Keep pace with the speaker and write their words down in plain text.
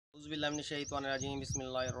औज़ुबिल्लाहिमिनश्शैतानिर्रजीम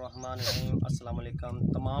बिस्मिल्लाहिर्रहमानिर्रहीम। अस्सलाम वालेकुम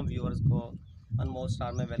तमाम व्यूअर्स को अनमोल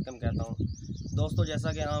स्टार में वेलकम कहता हूँ। दोस्तों,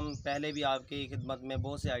 जैसा कि हम पहले भी आपकी खिदमत में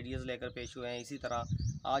बहुत से आइडियाज़ लेकर पेश हुए हैं, इसी तरह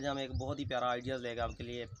आज हम एक बहुत ही प्यारा आइडियाज़ लेकर आपके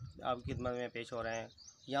लिए आपकी खिदमत में पेश हो रहे हैं।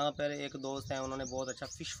 यहाँ पर एक दोस्त हैं, उन्होंने बहुत अच्छा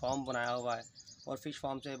फ़िश फार्म बनाया हुआ है और फ़िश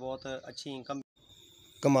फार्म से बहुत अच्छी इनकम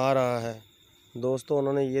कमा रहा है। दोस्तों,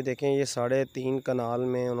 उन्होंने ये देखें, ये 3.5 कनाल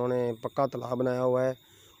में उन्होंने पक्का तालाब बनाया हुआ है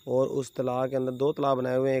और उस तालाब के अंदर 2 तालाब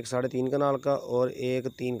बनाए हुए हैं, एक 3.5 कनाल का और एक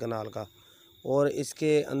 3 कनाल का। और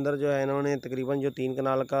इसके अंदर जो है इन्होंने तकरीबन जो 3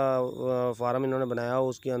 कनाल का फार्म इन्होंने बनाया हो,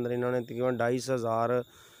 उसके अंदर इन्होंने तकरीबन 2,500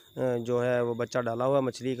 जो है वो बच्चा डाला हुआ है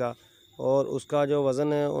मछली का। और उसका जो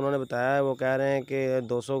वज़न है उन्होंने बताया है, वो कह रहे हैं कि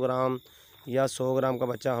 200 ग्राम या 100 ग्राम का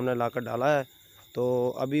बच्चा हमने लाकर डाला है। तो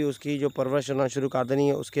अभी उसकी जो परवरिश होना शुरू कर देनी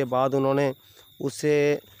है, उसके बाद उन्होंने उससे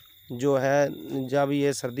जो है जब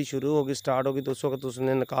ये सर्दी शुरू होगी, स्टार्ट होगी, तो उस वक्त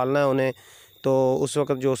उसने निकालना है उन्हें। तो उस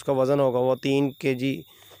वक्त जो उसका वज़न होगा वो 3 केजी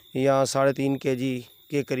या 3.5 केजी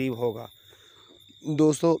के करीब होगा।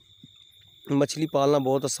 दोस्तों, मछली पालना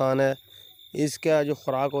बहुत आसान है। इसका जो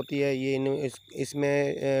खुराक होती है ये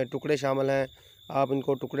इसमें टुकड़े शामिल हैं। आप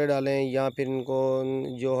इनको टुकड़े डालें या फिर इनको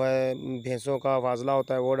जो है भैंसों का फाजला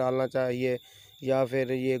होता है वो डालना चाहिए, या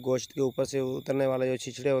फिर ये गोश्त के ऊपर से उतरने वाले जो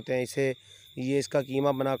छिछड़े होते हैं इसे ये इसका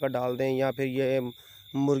कीमा बनाकर डाल दें, या फिर ये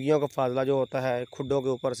मुर्गियों का फाजला जो होता है खुड्डों के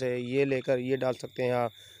ऊपर से ये लेकर ये डाल सकते हैं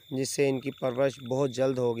आप, जिससे इनकी परवरिश बहुत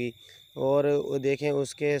जल्द होगी। और देखें,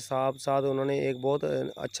 उसके साथ साथ उन्होंने एक बहुत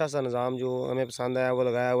अच्छा सा निज़ाम जो हमें पसंद आया वो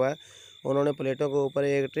लगाया हुआ है। उन्होंने प्लेटों के ऊपर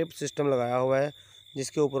एक ट्रिप सिस्टम लगाया हुआ है,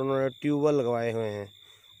 जिसके ऊपर उन्होंने ट्यूबवेल लगवाए हुए हैं।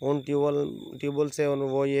 उन ट्यूबवेल से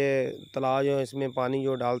वो ये तालाब जो इसमें पानी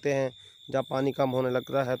जो डालते हैं, जब पानी कम होने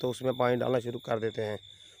लगता है तो उसमें पानी डालना शुरू कर देते हैं।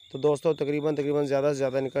 तो दोस्तों, तकरीबन ज़्यादा से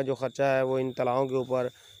ज़्यादा इनका जो ख़र्चा है वो इन तालाबों के ऊपर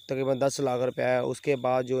तकरीबन 10 लाख रुपया है। उसके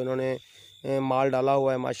बाद जो इन्होंने माल डाला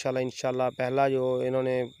हुआ है, माशाल्लाह इंशाल्लाह, पहला जो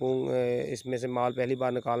इन्होंने इसमें से माल पहली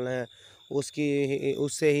बार निकालना है,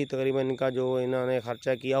 उससे ही तकरीबन इनका जो इन्होंने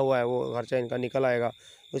ख़र्चा किया हुआ है वो ख़र्चा इनका निकल आएगा।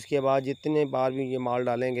 उसके बाद जितने बार भी ये माल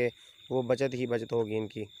डालेंगे वो बचत ही बचत होगी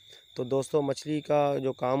इनकी। तो दोस्तों, मछली का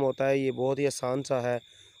जो काम होता है ये बहुत ही आसान सा है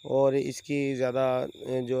और इसकी ज़्यादा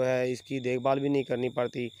जो है इसकी देखभाल भी नहीं करनी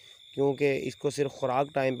पड़ती, क्योंकि इसको सिर्फ खुराक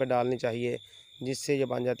टाइम पे डालनी चाहिए, जिससे ये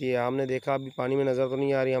बन जाती है। हमने देखा, अभी पानी में नज़र तो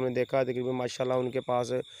नहीं आ रही, हमने देखा तकरीबन माशाल्लाह उनके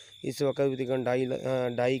पास इस वक्त भी तकरीबन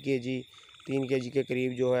 2.5 केजी 3 केजी के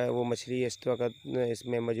करीब जो है वो मछली इस वक्त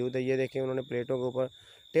इसमें मौजूद है। ये देखें, उन्होंने प्लेटों के ऊपर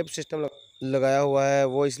टिप सिस्टम लगाया हुआ है।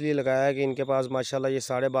 वो इसलिए लगाया है कि इनके पास माशाल्लाह ये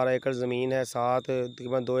 12.5 एकड़ ज़मीन है, साथ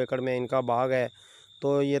तकरीबन 2 एकड़ में इनका बाग है।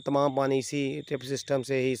 तो ये तमाम पानी इसी टिप सिस्टम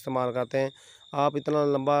से ही इस्तेमाल करते हैं। आप इतना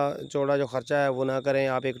लंबा चौड़ा जो ख़र्चा है वो ना करें,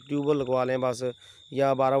 आप एक ट्यूबवेल लगवा लें बस,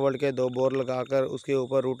 या 12 वोल्ट के 2 बोर लगाकर उसके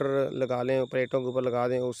ऊपर रूटर लगा लें, प्लेटों के ऊपर लगा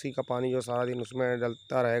दें, उसी का पानी जो सारा दिन उसमें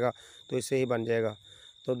डलता रहेगा, तो इससे ही बन जाएगा।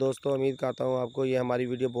 तो दोस्तों, उम्मीद करता हूँ आपको ये हमारी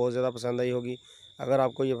वीडियो बहुत ज़्यादा पसंद आई होगी। अगर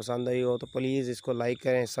आपको ये पसंद आई हो तो प्लीज़ इसको लाइक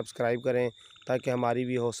करें, सब्सक्राइब करें, ताकि हमारी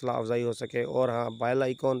भी हौसला अफजाई हो सके। और हाँ, बेल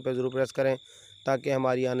आइकॉन पर ज़रूर प्रेस करें, ताकि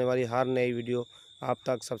हमारी आने वाली हर नई वीडियो आप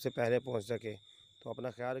तक सबसे पहले पहुंच सके। तो अपना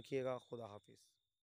ख्याल रखिएगा। खुदा हाफिज़।